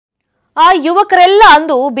ಆ ಯುವಕರೆಲ್ಲ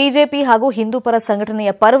ಅಂದು ಬಿಜೆಪಿ ಹಾಗೂ ಹಿಂದೂಪರ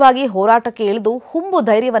ಸಂಘಟನೆಯ ಪರವಾಗಿ ಹೋರಾಟಕ್ಕೆ ಇಳಿದು ಹುಂಬು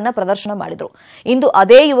ಧೈರ್ಯವನ್ನ ಪ್ರದರ್ಶನ ಮಾಡಿದ್ರು. ಇಂದು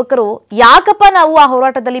ಅದೇ ಯುವಕರು ಯಾಕಪ್ಪ ನಾವು ಆ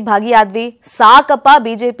ಹೋರಾಟದಲ್ಲಿ ಭಾಗಿಯಾದ್ವಿ, ಸಾಕಪ್ಪ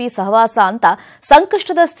ಬಿಜೆಪಿ ಸಹವಾಸ ಅಂತ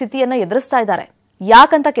ಸಂಕಷ್ಟದ ಸ್ಥಿತಿಯನ್ನ ಎದುರಿಸ್ತಾ ಇದ್ದಾರೆ.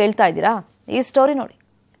 ಯಾಕಂತ ಕೇಳ್ತಾ ಇದ್ದೀರಾ? ಈ ಸ್ಟೋರಿ ನೋಡಿ.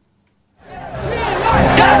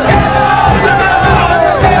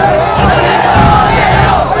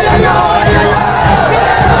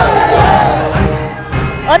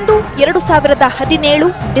 ಅಂದು 2017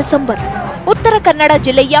 ಡಿಸೆಂಬರ್ ಉತ್ತರ ಕನ್ನಡ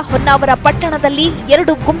ಜಿಲ್ಲೆಯ ಹೊನ್ನಾವರ ಪಟ್ಟಣದಲ್ಲಿ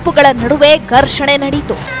ಎರಡು ಗುಂಪುಗಳ ನಡುವೆ ಘರ್ಷಣೆ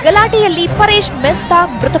ನಡೆಯಿತು. ಗಲಾಟೆಯಲ್ಲಿ ಪರೇಶ್ ಮೆಸ್ತಾ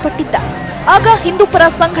ಮೃತಪಟ್ಟಿದ್ದ. ಆಗ ಹಿಂದೂಪರ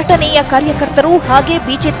ಸಂಘಟನೆಯ ಕಾರ್ಯಕರ್ತರು ಹಾಗೆ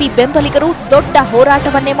ಬಿಜೆಪಿ ಬೆಂಬಲಿಗರು ದೊಡ್ಡ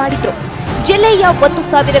ಹೋರಾಟವನ್ನೇ ಮಾಡಿದ್ರು. ಜಿಲ್ಲೆಯ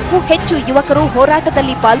 1,000ಕ್ಕೂ ಹೆಚ್ಚು ಯುವಕರು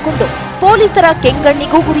ಹೋರಾಟದಲ್ಲಿ ಪಾಲ್ಗೊಂಡು ಪೊಲೀಸರ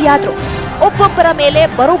ಕೆಂಗಣ್ಣಿಗೂ ಗುರಿಯಾದ್ರು. ಒಬ್ಬೊಬ್ಬರ ಮೇಲೆ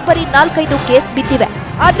ಬರೋಬ್ಬರಿ 4-5 ಕೇಸ್ ಬಿದ್ದಿವೆ.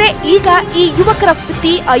 ಆದ್ರೆ ಈಗ ಈ ಯುವಕರ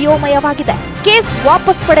ಸ್ಥಿತಿ ಅಯೋಮಯವಾಗಿದೆ. ಕೇಸ್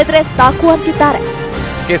ವಾಪಸ್ ಪಡೆದ್ರೆ ಸಾಕು ಅಂತಿದ್ದಾರೆ.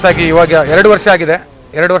 ಕೇಸ್ ಆಗಿ ಇವಾಗ 2 ವರ್ಷ ಆಗಿದೆ.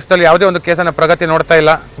 2 ವರ್ಷದಲ್ಲಿ ಯಾವುದೇ ಒಂದು ಕೇಸನ್ನ ಪ್ರಗತಿ ನೋಡ್ತಾ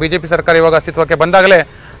ಇಲ್ಲ. ಬಿಜೆಪಿ ಸರ್ಕಾರ ಇವಾಗ ಅಸ್ತಿತ್ವಕ್ಕೆ ಬಂದಾಗಲೇ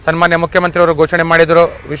ಸನ್ಮಾನ್ಯ ಮುಖ್ಯಮಂತ್ರಿಯವರು ಘೋಷಣೆ ಮಾಡಿದ್ರು,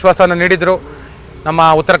 ವಿಶ್ವಾಸವನ್ನು ನೀಡಿದ್ರು. ನಮ್ಮ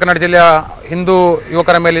ಉತ್ತರ ಕನ್ನಡ ಜಿಲ್ಲೆಯ ಹಿಂದೂ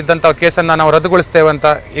ಯುವಕರ ಮೇಲೆ ಇದ್ದಂಥ ಕೇಸನ್ನು ನಾವು ರದ್ದುಗೊಳಿಸ್ತೇವೆ ಅಂತ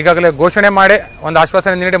ಈಗಾಗಲೇ ಘೋಷಣೆ ಮಾಡಿ ಒಂದು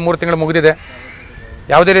ಆಶ್ವಾಸನೆ ನೀಡಿ 3 ತಿಂಗಳು ಮುಗಿದಿದೆ.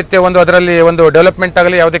 ಯಾವುದೇ ರೀತಿಯ ಅದರಲ್ಲಿ ಡೆವಲಪ್ಮೆಂಟ್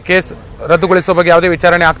ಆಗಲಿ, ಯಾವುದೇ ಕೇಸ್ ರದ್ದುಗೊಳಿಸುವ ಬಗ್ಗೆ ಯಾವುದೇ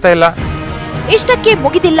ವಿಚಾರಣೆ ಆಗ್ತಾ ಇಲ್ಲ. ಇಷ್ಟಕ್ಕೆ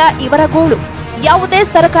ಮುಗಿದಿಲ್ಲ ಇವರ ಗೋಳು. ಯಾವುದೇ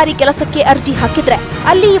ಸರ್ಕಾರಿ ಕೆಲಸಕ್ಕೆ ಅರ್ಜಿ ಹಾಕಿದ್ರೆ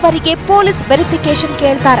ಅಲ್ಲಿ ಇವರಿಗೆ ಪೊಲೀಸ್ ವೆರಿಫಿಕೇಶನ್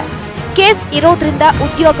ಕೇಳ್ತಾರೆ. ಕೇಸ್ ಇರೋದ್ರಿಂದ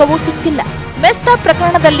ಉದ್ಯೋಗವೂ ಸಿಕ್ತಿಲ್ಲ. ಮೆಸ್ತಾ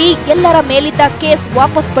ಪ್ರಕರಣದಲ್ಲಿ ಎಲ್ಲರ ಮೇಲಿದ್ದ ಕೇಸ್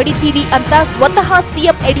ವಾಪಸ್ ಪಡಿತೀವಿ ಅಂತ ಸ್ವತಃ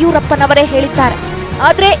ಸಿಎಂ ಯಡಿಯೂರಪ್ಪನವರೇ ಹೇಳಿದ್ದಾರೆ.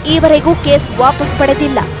 ಆದ್ರೆ ಈವರೆಗೂ ಕೇಸ್ ವಾಪಸ್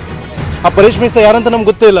ಪಡೆದಿಲ್ಲ. ಆ ಪರೇಶ್ ಮೆಸ್ತಾ ಯಾರಂತ ನಮ್ಗೆ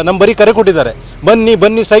ಗೊತ್ತೇ ಇಲ್ಲ. ನಮ್ ಬರೀ ಕರೆ ಕೊಟ್ಟಿದ್ದಾರೆ,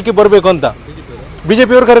 ಬನ್ನಿ ಸ್ಟ್ರೈಕ್ ಬರಬೇಕು ಅಂತ.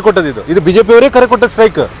 ಬಿಜೆಪಿ ಅವರು ಕರೆ ಕೊಟ್ಟದಿದ್ದು, ಇದು ಬಿಜೆಪಿ ಅವರೇ ಕರೆ ಕೊಟ್ಟ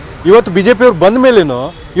ಸ್ಟ್ರೈಕ್. ಇವತ್ತು ಬಿಜೆಪಿ ಅವ್ರು ಬಂದ ಮೇಲೇನು,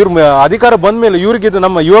 ಇವ್ರ ಅಧಿಕಾರ ಬಂದ ಮೇಲೆ ಇವ್ರಿಗೆ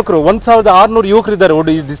ನಮ್ಮ ಯುವಕರು 1,600 ಯುವಕರು ಇದ್ದಾರೆ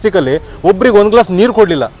ಈ ಡಿಸ್ಟಿಕ್ ಅಲ್ಲಿ. ಒಬ್ರಿಗೆ 1 ಗ್ಲಾಸ್ ನೀರು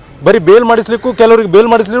ಕೊಡ್ಲಿಲ್ಲ. ಬರೀ ಬೇಲ್ ಮಾಡಿಸ್ಲಿಕ್ಕೂ ಕೆಲವರಿಗೆ ಬೇಲ್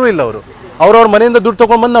ಮಾಡಿಸ್ಲಿಕ್ಕೂ ಇಲ್ಲ. ಅವ್ರವ್ರ ಮನೆಯಿಂದ ದುಡ್ಡು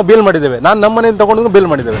ತಗೊಂಡ್ ಬಂದು ನಾವು ಬೇಲ್ ಮಾಡಿದ್ದೇವೆ. ನಾನು ನಮ್ಮ ಮನೆಯಿಂದ ತಗೊಂಡು ಬೇಲ್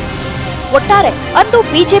ಮಾಡಿದ್ದೇವೆ. ಒಟ್ಟಾರೆ ಅಂದು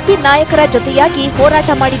ಬಿಜೆಪಿ ನಾಯಕರ ಜೊತೆಯಾಗಿ ಹೋರಾಟ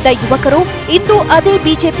ಮಾಡಿದ್ದ ಯುವಕರು ಇಂದು ಅದೇ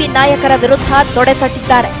ಬಿಜೆಪಿ ನಾಯಕರ ವಿರುದ್ಧ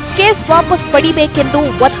ತೊಡೆತಟ್ಟಿದ್ದಾರೆ. ಕೇಸ್ ವಾಪಸ್ ಪಡಿಬೇಕೆಂದು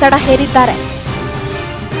ಒತ್ತಡ ಹೇರಿದ್ದಾರೆ.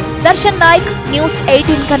 ದರ್ಶನ್ ನಾಯ್ಕ್, ನ್ಯೂಸ್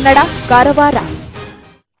 18 ಕನ್ನಡ, ಕಾರವಾರ.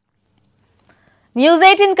 ನ್ಯೂಸ್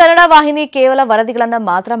 18 ಕನ್ನಡ ವಾಹಿನಿ ಕೇವಲ ವರದಿಗಳನ್ನ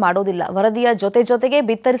ಮಾತ್ರ ಮಾಡೋದಿಲ್ಲ. ವರದಿಯ ಜೊತೆಗೆ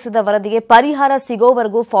ಬಿತ್ತರಿಸಿದ ವರದಿಗೆ ಪರಿಹಾರ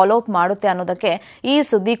ಸಿಗೋವರೆಗೂ ಫಾಲೋ ಅಪ್ ಮಾಡುತ್ತೆ ಅನ್ನೋದಕ್ಕೆ ಈ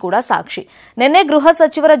ಸುದ್ದಿ ಕೂಡ ಸಾಕ್ಷಿ. ನಿನ್ನೆ ಗೃಹ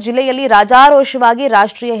ಸಚಿವರ ಜಿಲ್ಲೆಯಲ್ಲಿ ರಾಜಾರೋಷವಾಗಿ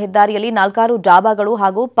ರಾಷ್ಟ್ರೀಯ ಹೆದ್ದಾರಿಯಲ್ಲಿ 4 ಡಾಬಾಗಳು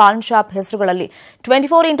ಹಾಗೂ ಪಾನ್ ಶಾಪ್ ಹೆಸರುಗಳಲ್ಲಿ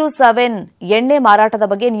 24x7 ಎಣ್ಣೆ ಮಾರಾಟದ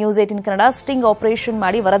ಬಗ್ಗೆ ನ್ಯೂಸ್ 18 ಕನ್ನಡ ಸ್ಟಿಂಗ್ ಆಪರೇಷನ್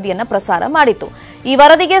ಮಾಡಿ ವರದಿಯನ್ನ ಪ್ರಸಾರ ಮಾಡಿತ್ತು. ಈ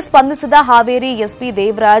ವರದಿಗೆ ಸ್ಪಂದಿಸಿದ ಹಾವೇರಿ ಎಸ್ಪಿ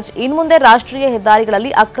ದೇವರಾಜ್, ಇನ್ಮುಂದೆ ರಾಷ್ಟ್ರೀಯ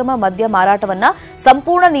ಹೆದ್ದಾರಿಗಳಲ್ಲಿ ಅಕ್ರಮ ಮದ್ಯ ಮಾರಾಟವನ್ನ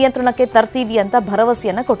ಸಂಪೂರ್ಣ ನಿಯಂತ್ರಣಕ್ಕೆ ತರ್ತೀವಿ ಅಂತ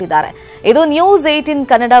ಭರವಸೆಯನ್ನ ಕೊಟ್ಟಿದ್ದಾರೆ. ಇದು ನ್ಯೂಸ್ 18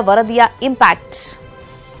 ಕನ್ನಡ ವರದಿಯ ಇಂಪ್ಯಾಕ್ಟ್.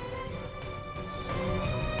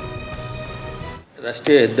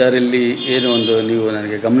 ರಾಷ್ಟ್ರೀಯ ಹೆದ್ದಾರಿಯಲ್ಲಿ ಏನು ನೀವು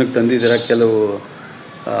ನನಗೆ ಗಮನಕ್ಕೆ ತಂದಿದ್ದೀರಾ, ಕೆಲವು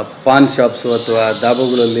ಪಾನ್ ಶಾಪ್ಸು ಅಥವಾ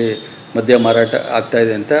ದಾಬಾಗಳಲ್ಲಿ ಮದ್ಯ ಮಾರಾಟ ಆಗ್ತಾ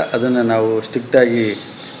ಇದೆ ಅಂತ, ಅದನ್ನು ನಾವು ಸ್ಟ್ರಿಕ್ಟಾಗಿ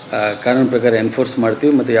ಕಾನೂನು ಪ್ರಕಾರ ಎನ್ಫೋರ್ಸ್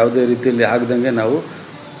ಮಾಡ್ತೀವಿ ಮತ್ತು ಯಾವುದೇ ರೀತಿಯಲ್ಲಿ ಆಗದಂಗೆ ನಾವು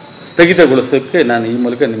ಸ್ಥಗಿತಗೊಳಿಸೋಕ್ಕೆ ನಾನು ಈ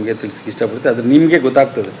ಮೂಲಕ ನಿಮಗೆ ತಿಳಿಸೋಕ್ಕೆ ಇಷ್ಟಪಡ್ತೀನಿ. ಅದು ನಿಮಗೆ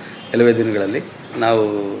ಗೊತ್ತಾಗ್ತದೆ ಕೆಲವೇ ದಿನಗಳಲ್ಲಿ. ನಾವು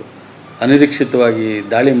ಅನಿರೀಕ್ಷಿತವಾಗಿ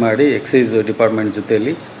ದಾಳಿ ಮಾಡಿ ಎಕ್ಸೈಸ್ ಡಿಪಾರ್ಟ್ಮೆಂಟ್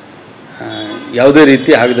ಜೊತೆಯಲ್ಲಿ ಯಾವುದೇ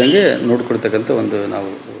ರೀತಿ ಆಗದಂಗೆ ನೋಡ್ಕೊಳ್ತಕ್ಕಂಥ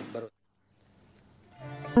ನಾವು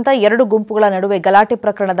ಅಂತ 2 ಗುಂಪುಗಳ ನಡುವೆ ಗಲಾಟೆ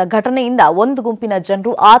ಪ್ರಕರಣದ ಘಟನೆಯಿಂದ ಒಂದು ಗುಂಪಿನ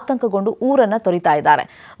ಜನರು ಆತಂಕಗೊಂಡು ಊರನ್ನ ತೊರೆತಾ ಇದ್ದಾರೆ.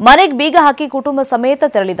 ಮನೆಗೆ ಬೀಗ ಹಾಕಿ ಕುಟುಂಬ ಸಮೇತ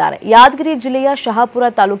ತೆರಳಿದ್ದಾರೆ. ಯಾದಗಿರಿ ಜಿಲ್ಲೆಯ ಶಹಾಪುರ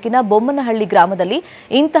ತಾಲೂಕಿನ ಬೊಮ್ಮನಹಳ್ಳಿ ಗ್ರಾಮದಲ್ಲಿ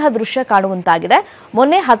ಇಂತಹ ದೃಶ್ಯ ಕಾಣುವಂತಾಗಿದೆ.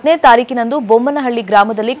 ಮೊನ್ನೆ 10ನೇ ತಾರೀಕಿನಂದು ಬೊಮ್ಮನಹಳ್ಳಿ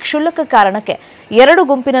ಗ್ರಾಮದಲ್ಲಿ ಕ್ಷುಲ್ಲಕ ಕಾರಣಕ್ಕೆ 2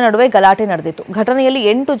 ಗುಂಪಿನ ನಡುವೆ ಗಲಾಟೆ ನಡೆದಿತ್ತು. ಘಟನೆಯಲ್ಲಿ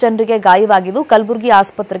 8 ಜನರಿಗೆ ಗಾಯವಾಗಿದ್ದು ಕಲಬುರಗಿ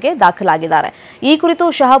ಆಸ್ಪತ್ರೆಗೆ ದಾಖಲಾಗಿದ್ದಾರೆ. ಈ ಕುರಿತು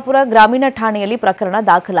ಶಹಾಪುರ ಗ್ರಾಮೀಣ ಠಾಣೆಯಲ್ಲಿ ಪ್ರಕರಣ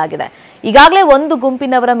ದಾಖಲಾಗಿದೆ. ಈಗಾಗಲೇ ಒಂದು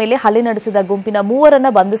ಗುಂಪಿನವರ ಮೇಲೆ ಹಲ್ಲೆ ನಡೆಸಿದ ಗುಂಪಿನ 3ರನ್ನ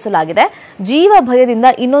ಬಂಧಿಸಲಾಗಿದೆ. ಜೀವ ಭಯದಿಂದ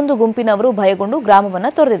ಇನ್ನೊಂದು ಗುಂಪಿನವರು ಭಯಗೊಂಡು ಗ್ರಾಮವನ್ನ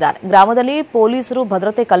ತೊರೆದಿದ್ದಾರೆ. ಗ್ರಾಮದಲ್ಲಿ ಪೊಲೀಸರು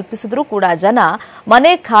ಭದ್ರತೆ ಕಲ್ಪಿಸಿದ್ರೂ ಕೂಡ ಜನ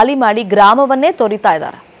ಮನೆ ಖಾಲಿ ಮಾಡಿ ಗ್ರಾಮವನ್ನೇ ತೊರೆತಾ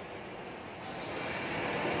ಇದ್ದಾರೆ.